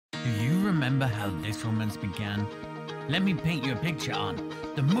remember how this romance began? Let me paint you a picture on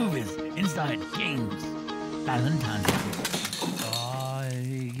the movies inside games. Valentines.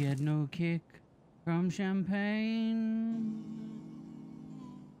 I get no kick from champagne.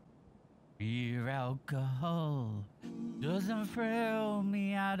 Beer alcohol doesn't thrill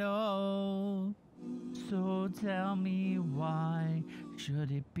me at all. So tell me, why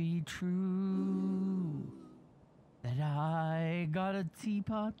should it be true that I got a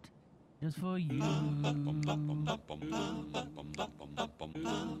teapot just for you?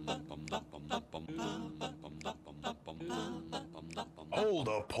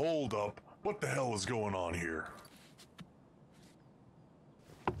 Hold up. What the hell is going on here?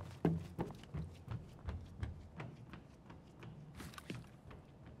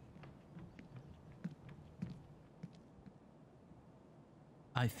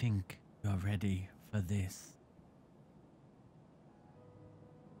 I think you're ready for this.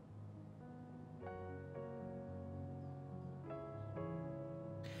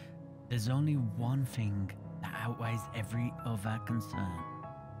 There's only one thing that outweighs every other concern.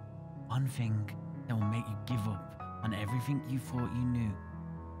 One thing that will make you give up on everything you thought you knew.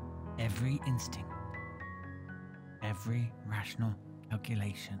 Every instinct. Every rational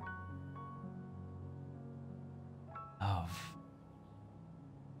calculation. Love.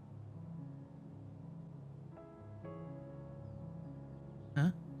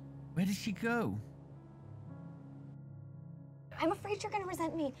 Huh? Where did she go? I'm afraid you're gonna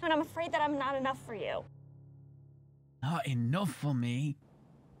resent me, and I'm afraid that I'm not enough for you. Not enough for me.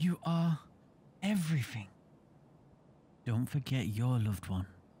 You are everything. Don't forget your loved one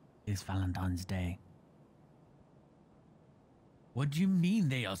this Valentine's Day. What do you mean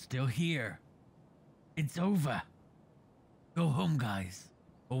they are still here? It's over. Go home, guys,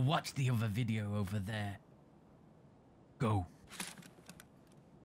 or watch the other video over there. Go.